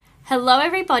Hello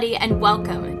everybody and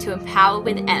welcome to Empower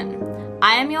with Em.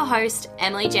 I am your host,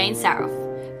 Emily Jane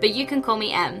Saroff, but you can call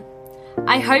me Em.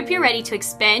 I hope you're ready to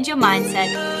expand your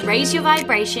mindset, raise your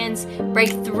vibrations,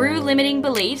 break through limiting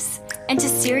beliefs, and to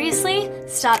seriously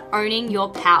start owning your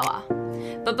power.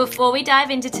 But before we dive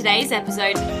into today's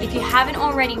episode, if you haven't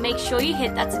already, make sure you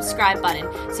hit that subscribe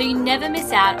button so you never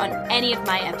miss out on any of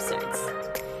my episodes.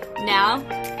 Now,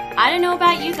 I don't know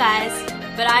about you guys,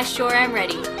 but I sure am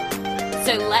ready.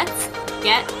 So let's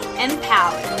get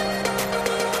empowered.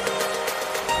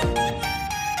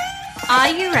 Are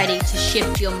you ready to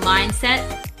shift your mindset,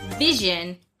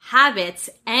 vision, habits,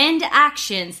 and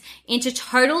actions into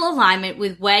total alignment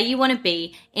with where you want to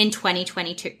be in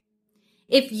 2022?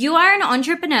 If you are an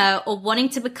entrepreneur or wanting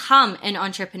to become an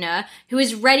entrepreneur who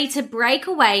is ready to break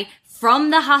away from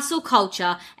the hustle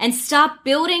culture and start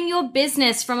building your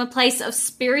business from a place of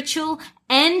spiritual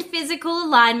and physical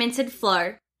alignment and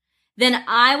flow, then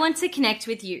I want to connect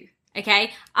with you,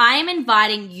 okay? I am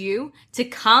inviting you to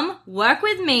come work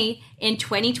with me in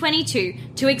 2022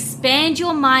 to expand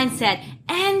your mindset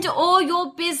and or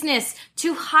your business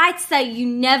to heights that you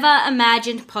never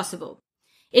imagined possible.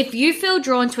 If you feel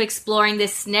drawn to exploring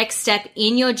this next step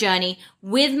in your journey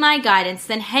with my guidance,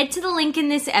 then head to the link in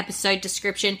this episode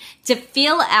description to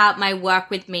fill out my work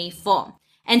with me form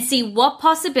and see what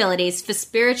possibilities for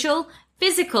spiritual,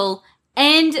 physical,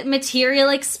 and material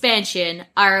expansion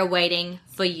are awaiting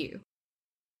for you.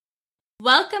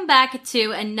 Welcome back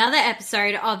to another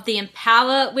episode of the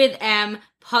Empower with Em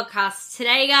podcast.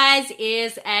 Today, guys,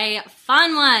 is a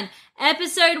fun one.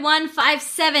 Episode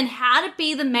 157, how to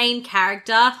be the main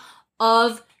character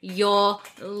of your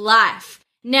life.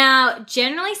 Now,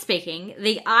 generally speaking,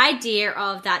 the idea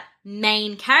of that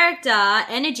main character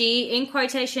energy in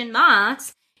quotation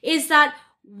marks is that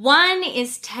one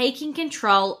is taking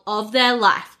control of their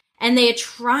life and they are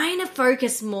trying to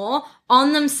focus more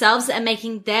on themselves and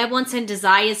making their wants and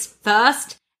desires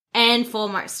first and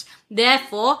foremost,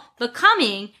 therefore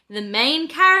becoming the main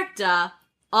character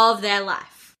of their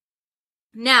life.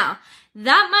 Now,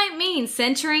 that might mean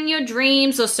centering your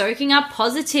dreams or soaking up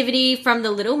positivity from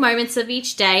the little moments of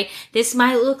each day. This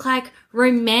might look like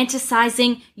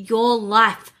romanticizing your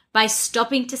life by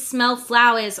stopping to smell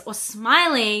flowers or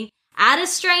smiling at a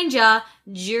stranger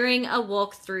during a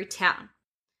walk through town.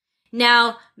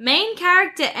 Now, main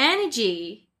character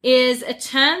energy is a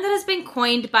term that has been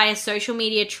coined by a social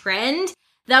media trend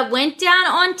that went down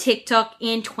on TikTok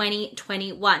in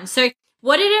 2021. So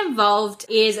what it involved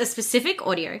is a specific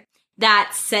audio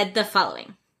that said the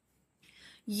following: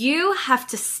 you have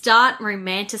to start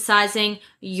romanticizing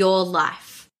your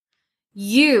life.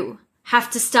 You have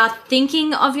to start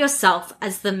thinking of yourself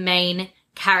as the main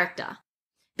character.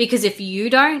 Because if you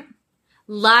don't,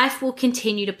 life will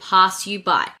continue to pass you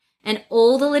by, and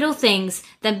all the little things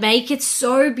that make it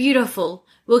so beautiful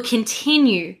will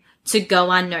continue to go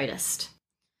unnoticed.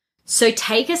 So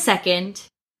take a second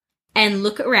and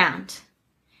look around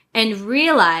and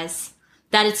realize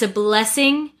that it's a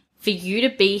blessing for you to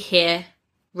be here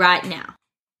right now.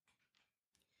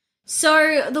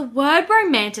 So the word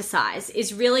romanticize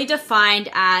is really defined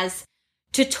as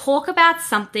to talk about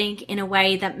something in a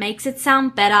way that makes it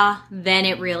sound better than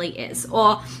it really is.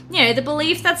 Or, the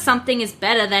belief that something is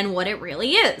better than what it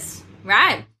really is,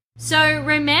 right? So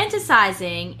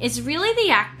romanticizing is really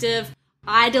the act of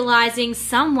idolizing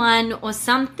someone or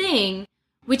something,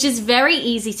 which is very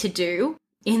easy to do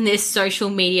in this social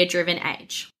media driven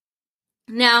age.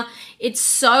 Now, it's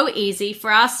so easy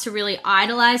for us to really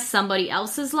idolize somebody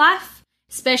else's life,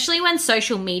 especially when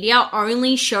social media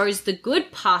only shows the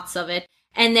good parts of it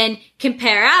and then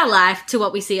compare our life to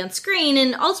what we see on screen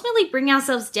and ultimately bring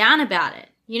ourselves down about it.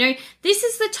 This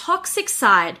is the toxic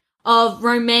side of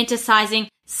romanticizing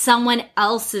someone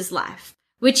else's life,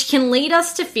 which can lead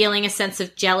us to feeling a sense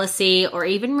of jealousy or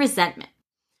even resentment.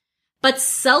 But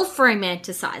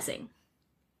self-romanticizing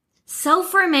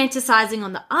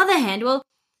on the other hand, well,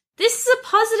 this is a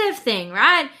positive thing,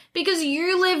 right? Because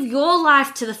you live your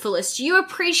life to the fullest. You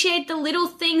appreciate the little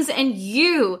things and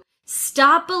you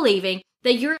start believing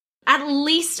that you're at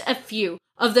least a few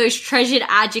of those treasured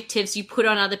adjectives you put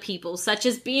on other people, such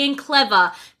as being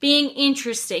clever, being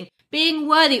interesting, being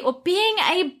worthy, or being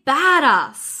a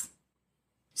badass.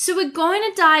 So we're going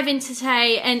to dive into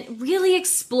today and really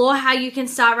explore how you can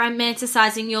start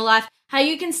romanticizing your life, how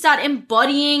you can start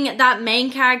embodying that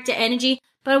main character energy.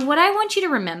 But what I want you to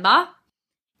remember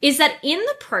is that in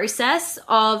the process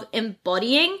of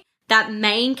embodying that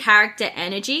main character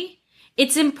energy,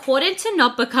 it's important to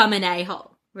not become an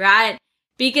a-hole, right?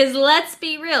 Because let's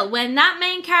be real, when that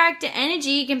main character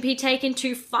energy can be taken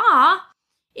too far,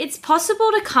 it's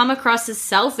possible to come across as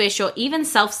selfish or even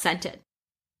self-centered.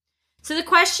 So the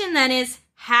question then is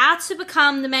how to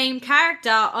become the main character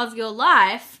of your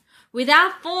life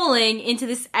without falling into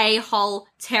this a-hole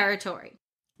territory.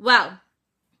 Well,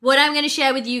 what I'm going to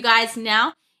share with you guys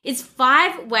now is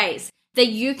 5 ways that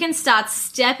you can start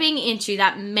stepping into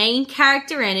that main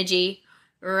character energy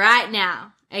right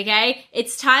now, okay?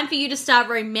 It's time for you to start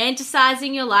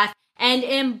romanticizing your life and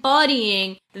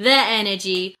embodying the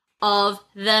energy of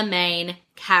the main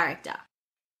character.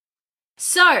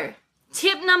 So,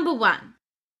 tip number 1,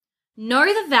 know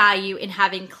the value in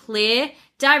having clear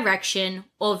direction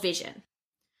or vision,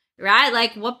 right?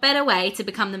 Like, what better way to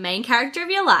become the main character of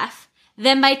your life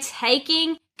than by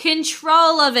taking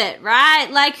control of it, right?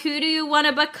 Like, who do you want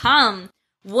to become?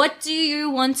 What do you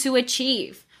want to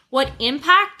achieve? What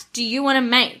impact do you want to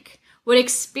make? What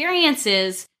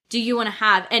experiences do you want to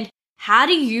have? And how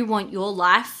do you want your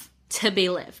life to be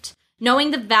lived?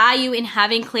 Knowing the value in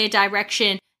having clear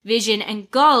direction, vision, and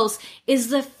goals is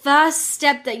the first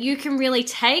step that you can really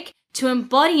take to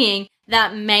embodying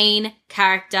that main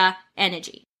character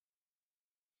energy.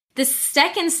 The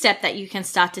second step that you can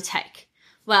start to take,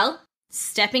 well,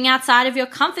 stepping outside of your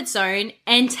comfort zone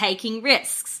and taking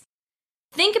risks.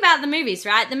 Think about the movies,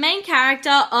 right? The main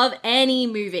character of any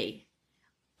movie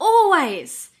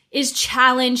always is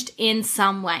challenged in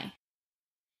some way.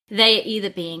 They are either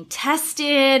being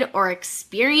tested or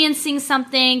experiencing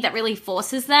something that really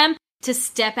forces them to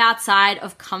step outside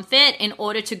of comfort in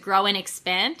order to grow and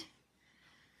expand.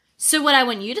 So what I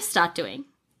want you to start doing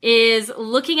is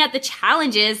looking at the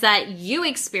challenges that you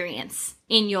experience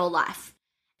in your life.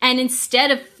 And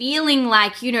instead of feeling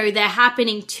like, they're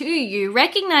happening to you,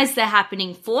 recognize they're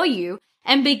happening for you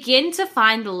and begin to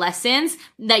find the lessons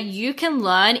that you can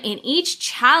learn in each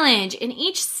challenge, in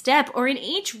each step, or in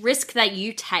each risk that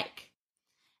you take.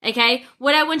 Okay?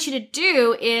 What I want you to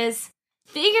do is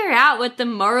figure out what the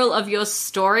moral of your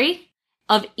story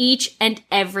of each and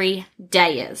every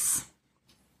day is.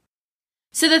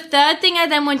 So the third thing I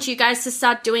then want you guys to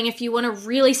start doing if you want to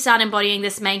really start embodying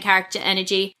this main character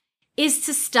energy is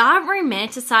to start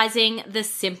romanticizing the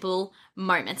simple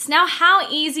moments. Now, how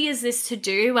easy is this to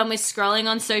do when we're scrolling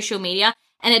on social media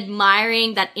and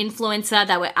admiring that influencer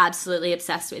that we're absolutely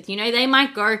obsessed with? They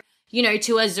might go, to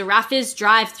a Zarafis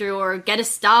drive-thru or get a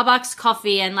Starbucks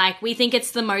coffee and we think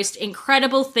it's the most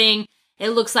incredible thing. It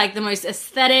looks like the most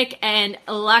aesthetic and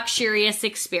luxurious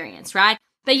experience, right?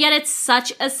 But yet it's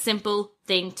such a simple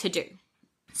thing to do.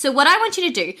 So what I want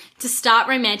you to do to start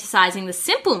romanticizing the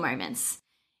simple moments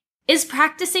is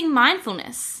practicing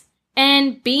mindfulness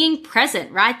and being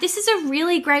present, right? This is a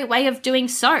really great way of doing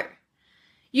so.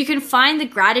 You can find the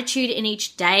gratitude in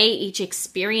each day, each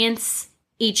experience,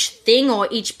 each thing or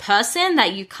each person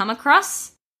that you come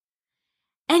across.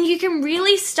 And you can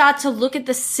really start to look at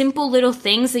the simple little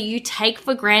things that you take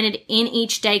for granted in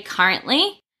each day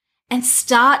currently and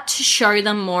start to show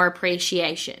them more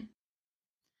appreciation.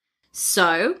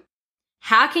 So,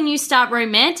 how can you start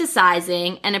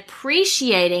romanticizing and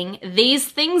appreciating these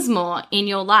things more in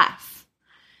your life?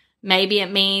 Maybe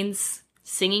it means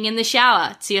singing in the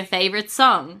shower to your favorite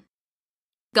song,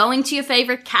 going to your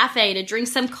favorite cafe to drink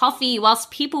some coffee whilst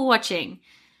people watching,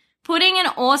 putting an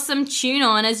awesome tune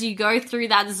on as you go through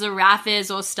that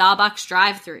Zarafis or Starbucks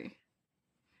drive-thru,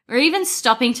 or even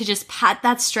stopping to just pat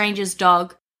that stranger's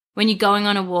dog when you're going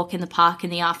on a walk in the park in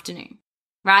the afternoon,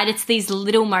 right? It's these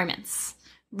little moments.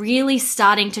 Really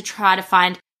starting to try to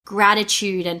find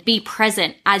gratitude and be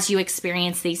present as you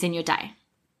experience these in your day.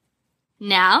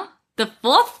 Now, the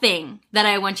fourth thing that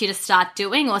I want you to start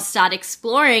doing or start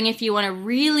exploring if you want to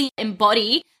really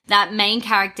embody that main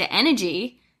character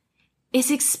energy is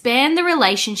expand the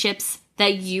relationships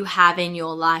that you have in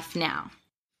your life now.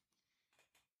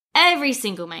 Every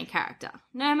single main character,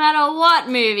 no matter what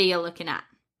movie you're looking at,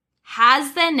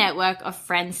 has their network of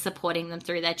friends supporting them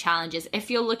through their challenges. If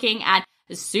you're looking at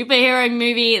a superhero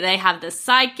movie, they have the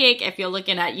sidekick. If you're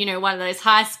looking at, one of those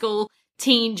high school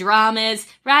teen dramas,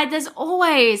 right? There's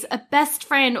always a best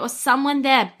friend or someone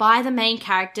there by the main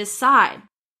character's side.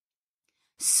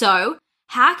 So,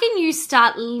 how can you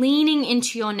start leaning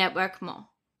into your network more?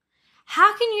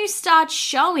 How can you start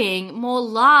showing more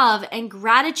love and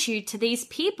gratitude to these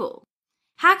people?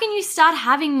 How can you start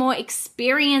having more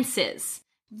experiences,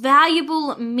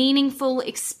 valuable, meaningful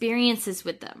experiences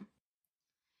with them?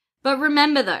 But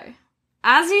remember though,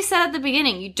 as you said at the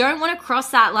beginning, you don't want to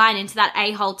cross that line into that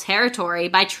a-hole territory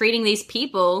by treating these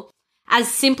people as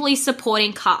simply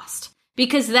supporting cast,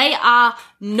 because they are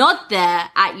not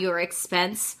there at your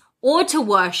expense or to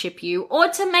worship you or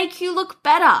to make you look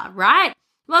better, right?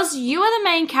 Whilst you are the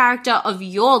main character of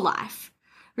your life,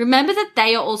 remember that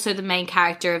they are also the main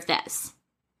character of theirs.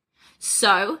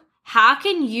 So, how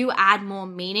can you add more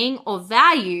meaning or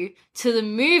value to the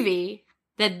movie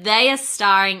that they are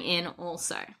starring in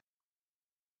also?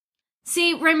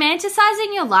 See,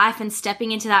 romanticizing your life and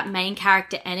stepping into that main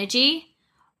character energy,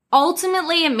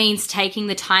 ultimately it means taking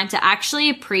the time to actually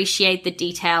appreciate the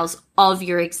details of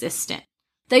your existence.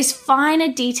 Those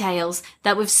finer details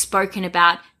that we've spoken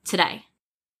about today.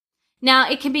 Now,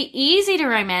 it can be easy to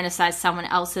romanticize someone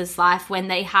else's life when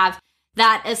they have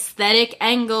that aesthetic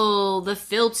angle, the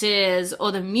filters,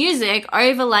 or the music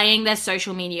overlaying their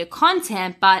social media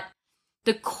content, but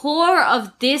the core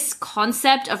of this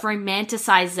concept of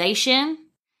romanticization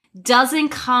doesn't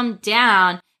come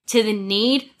down to the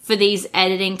need for these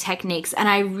editing techniques, and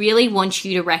I really want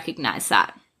you to recognize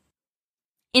that.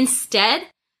 Instead,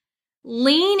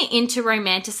 lean into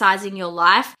romanticizing your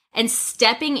life and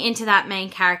stepping into that main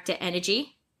character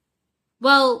energy.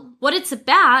 Well, what it's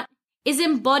about is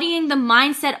embodying the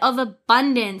mindset of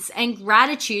abundance and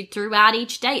gratitude throughout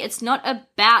each day. It's not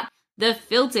about the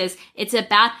filters. It's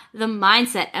about the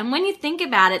mindset. And when you think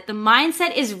about it, the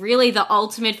mindset is really the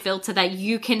ultimate filter that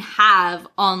you can have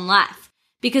on life.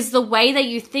 Because the way that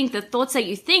you think, the thoughts that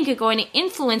you think are going to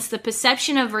influence the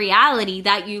perception of reality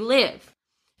that you live.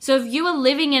 So if you are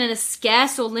living in a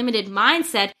scarce or limited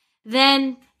mindset,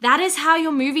 then that is how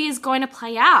your movie is going to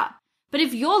play out. But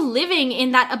if you're living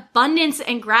in that abundance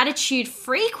and gratitude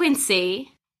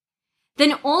frequency,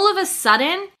 then all of a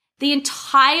sudden, the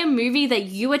entire movie that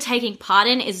you are taking part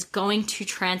in is going to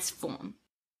transform.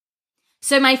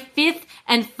 So my fifth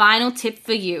and final tip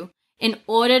for you, in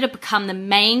order to become the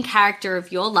main character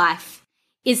of your life,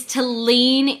 is to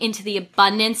lean into the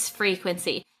abundance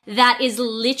frequency that is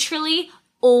literally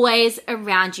always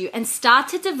around you and start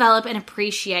to develop an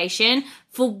appreciation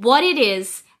for what it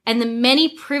is and the many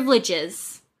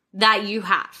privileges that you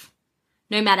have,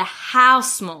 no matter how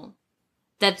small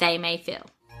that they may feel.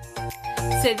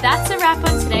 So that's a wrap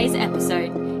on today's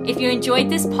episode. If you enjoyed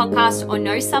this podcast or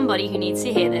know somebody who needs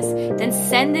to hear this, then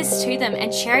send this to them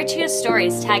and share it to your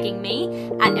stories, tagging me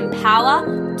at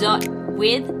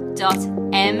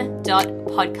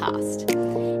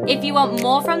empower.with.m.podcast. If you want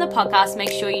more from the podcast, make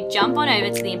sure you jump on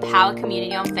over to the Empower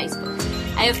community on Facebook.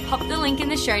 I have popped the link in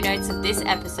the show notes of this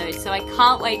episode, so I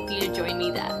can't wait for you to join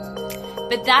me there.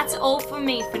 But that's all for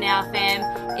me for now, fam.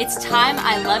 It's time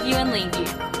I love you and leave you.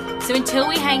 So until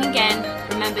we hang again,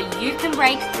 remember you can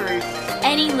break through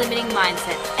any limiting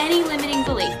mindset, any limiting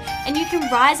belief, and you can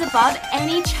rise above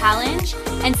any challenge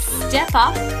and step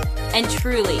up and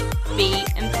truly be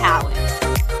empowered.